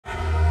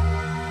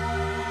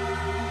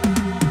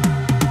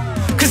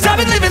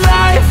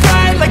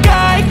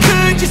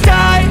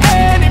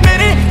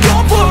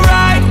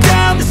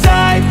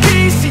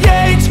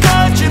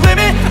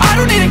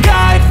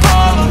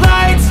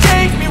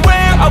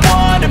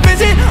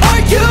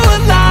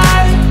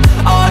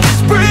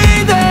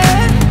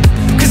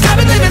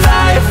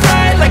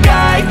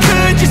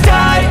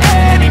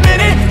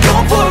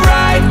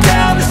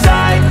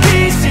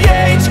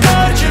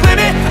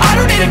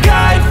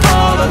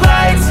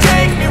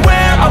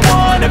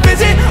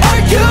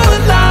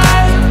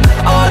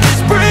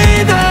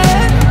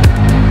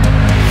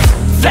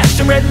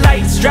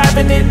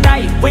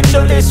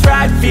this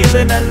ride,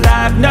 feeling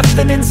alive.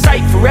 Nothing in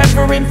sight,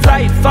 forever in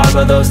flight.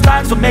 Follow those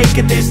lines, we'll make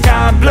it this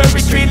time. Blurry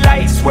street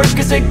lights, work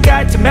as a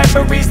guide to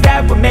memories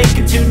that we're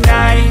making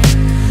tonight.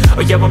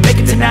 Oh yeah, we'll make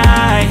it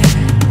tonight.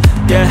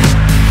 Yeah,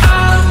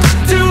 I'll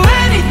do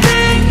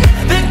anything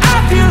that I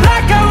feel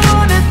like I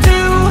wanna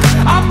do.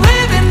 I'm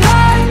living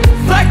life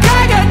like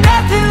I got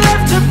nothing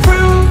left to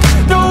prove.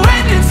 No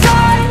end in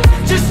sight,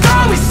 just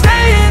always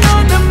staying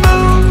on the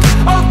move.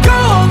 I'll go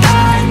all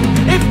night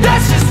if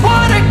that's just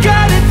what I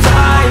gotta do.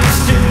 Life's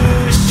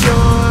too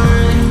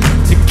short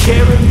to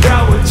care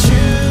about what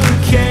you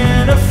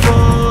can't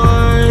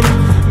afford.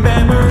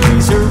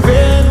 Memories are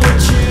in what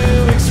you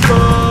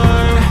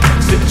explore,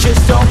 so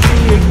just don't be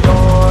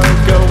ignored.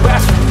 Go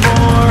ask for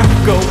more,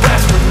 go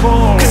ask for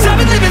more. 'Cause I've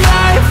been living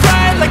life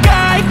right like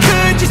I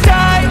could just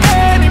die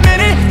any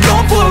minute.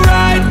 Going for a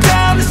ride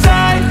down the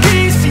side,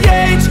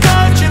 PCH,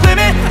 country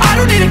limit. I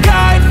don't need a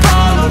guide,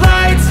 follow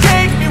lights,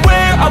 take me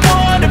where I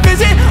wanna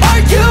visit.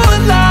 Are you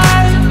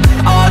alive?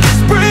 I'll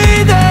just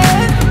breathe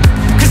in.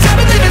 'Cause I've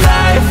been living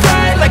life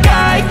right like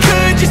I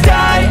could just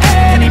die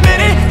any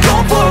minute.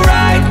 Going for a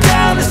ride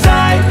down the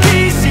side,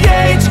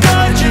 PCH,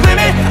 country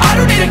limit. I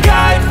don't need a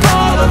guide,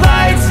 follow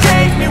lights,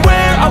 take me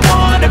where I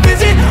wanna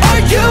visit.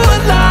 Are you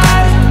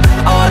alive?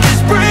 I'll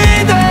just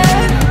breathe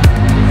in.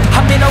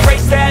 I'm in a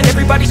race that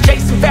everybody's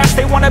chasing fast.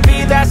 They wanna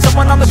be that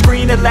someone on the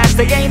screen at last.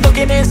 They ain't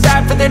looking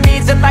inside for their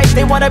needs in life.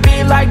 They wanna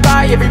be liked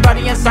by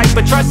everybody in sight.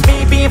 But trust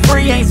me, being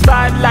free ain't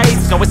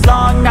spotlights. No, it's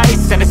long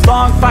nights and it's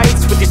long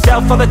fights with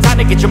yourself all the time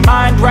to get your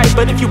mind right.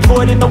 But if you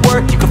put in the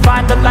work, you can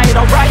find the light,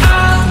 alright.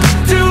 I'll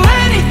do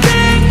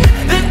anything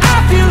that I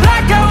feel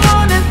like I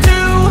wanna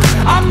do.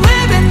 I'm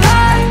living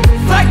life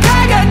like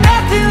I got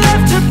nothing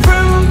left to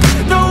prove.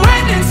 No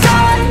end in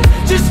sight,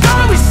 just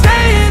always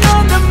staying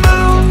on the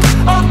move.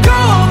 I'll go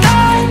all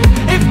night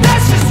if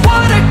that's just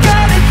what I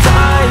gotta do.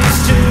 Life's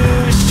too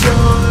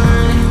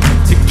short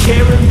to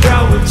care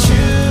about what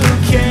you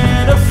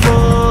can't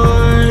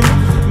afford.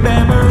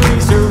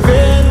 Memories are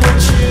in what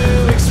you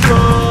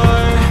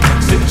explore,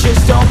 so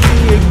just don't be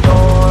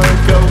ignored.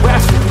 Go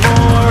ask for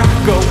more,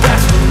 go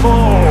ask for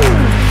more.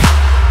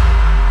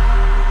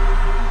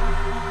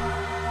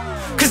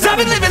 'Cause I've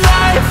been living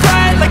life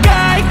right like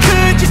I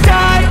could just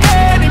die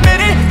any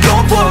minute.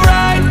 Going for a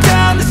ride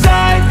down the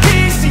side,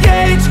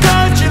 PCH,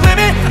 country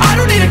limit. I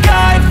don't need a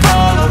guide,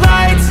 follow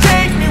lights,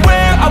 take me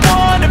where I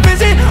wanna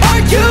visit.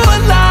 Are you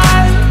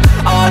alive?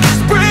 I'll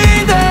just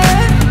breathe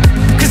in.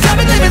 'Cause I've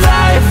been living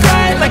life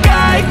right like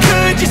I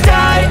could just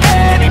die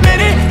any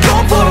minute.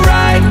 Going for a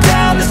ride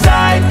down the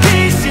side,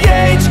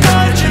 PCH,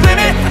 country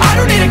limit. I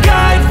don't need a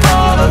guide,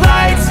 follow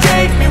lights,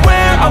 take me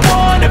where I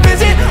wanna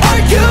visit.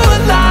 Are you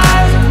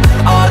alive?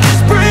 I'll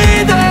just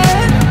breathe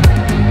in.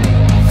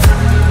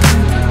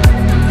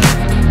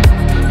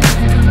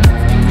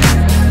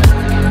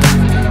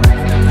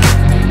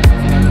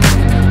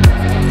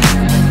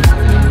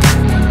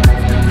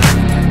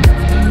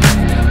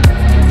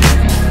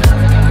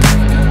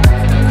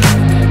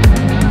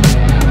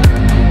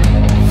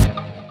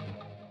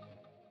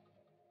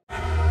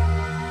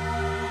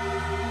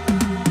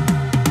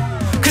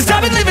 Cause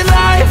I've been living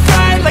life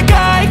right like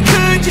I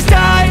could just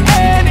die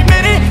any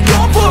minute.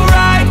 Going for a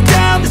ride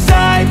down the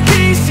side,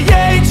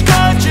 PCH,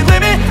 country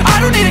limit. I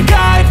don't need a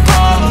guide,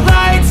 follow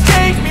lights,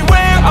 take me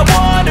where I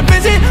wanna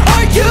visit.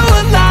 Are you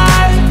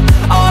alive?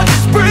 I'll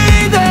just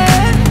breathe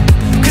in.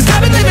 'Cause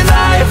I've been living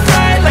life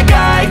right like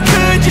I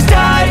could just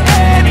die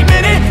any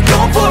minute.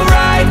 Going for a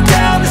ride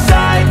down the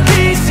side,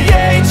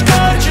 PCH,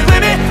 country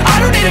limit. I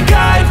don't need a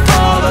guide,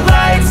 follow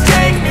lights,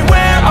 take me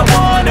where I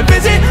wanna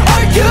visit.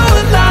 Are you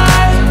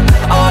alive?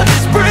 I'll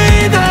just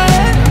breathe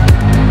in.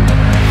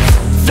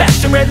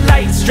 Flashing red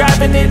lights,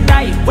 driving at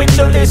night.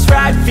 Windowless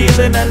ride,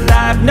 feeling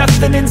alive.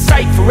 Nothing in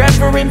sight,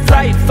 forever in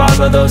flight.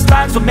 Follow those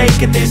lines, we'll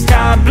make it this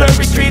time.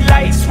 Blurry street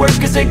lights,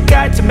 work as a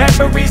guide to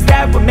memories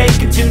that we're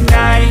making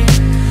tonight.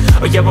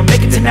 Oh yeah, we'll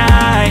make it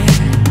tonight.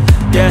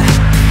 Yeah,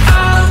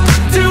 I'll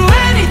do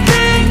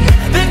anything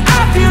that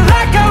I feel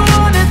like I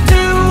wanna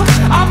do.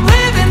 I'm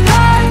living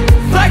life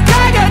like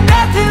I got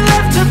nothing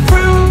left to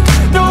prove.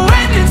 No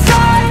end in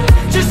sight,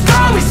 just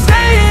always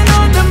staying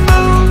on the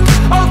move.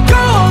 I'll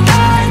go all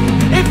night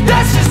if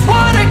that's just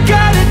what I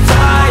gotta do.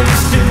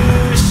 Life's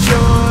too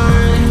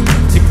short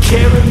to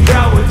care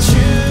about what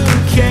you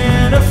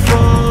can't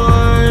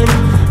afford.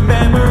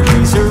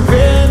 Memories are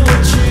in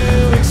what you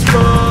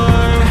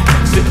explore,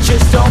 so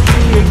just don't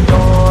be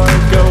ignored.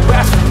 Go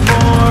ask for more.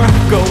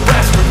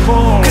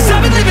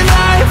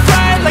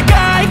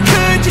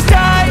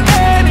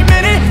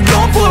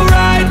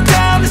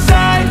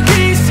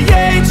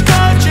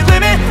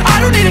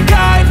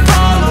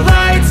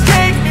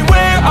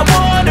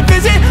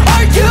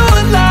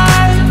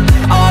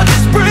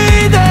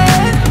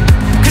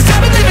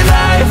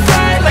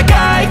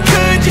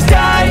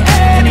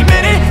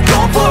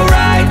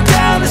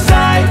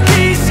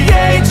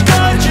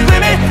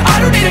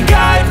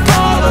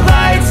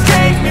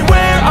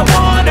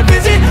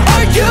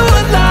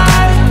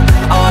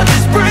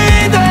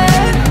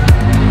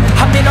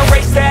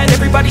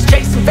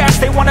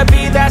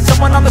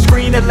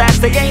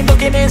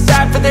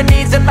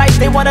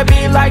 They wanna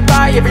be liked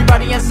by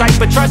everybody in sight,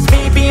 but trust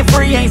me, being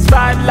free ain't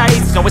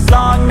spotlights. No, it's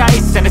long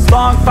nights and it's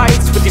long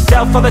fights with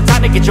yourself all the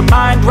time to get your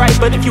mind right.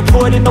 But if you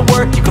put in the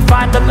work, you can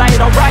find the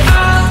light, alright.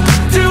 I'll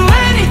do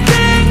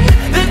anything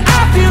that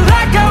I feel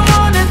like I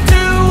wanna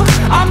do.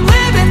 I'm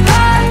living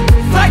life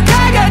like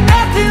I got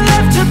nothing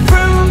left to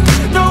prove.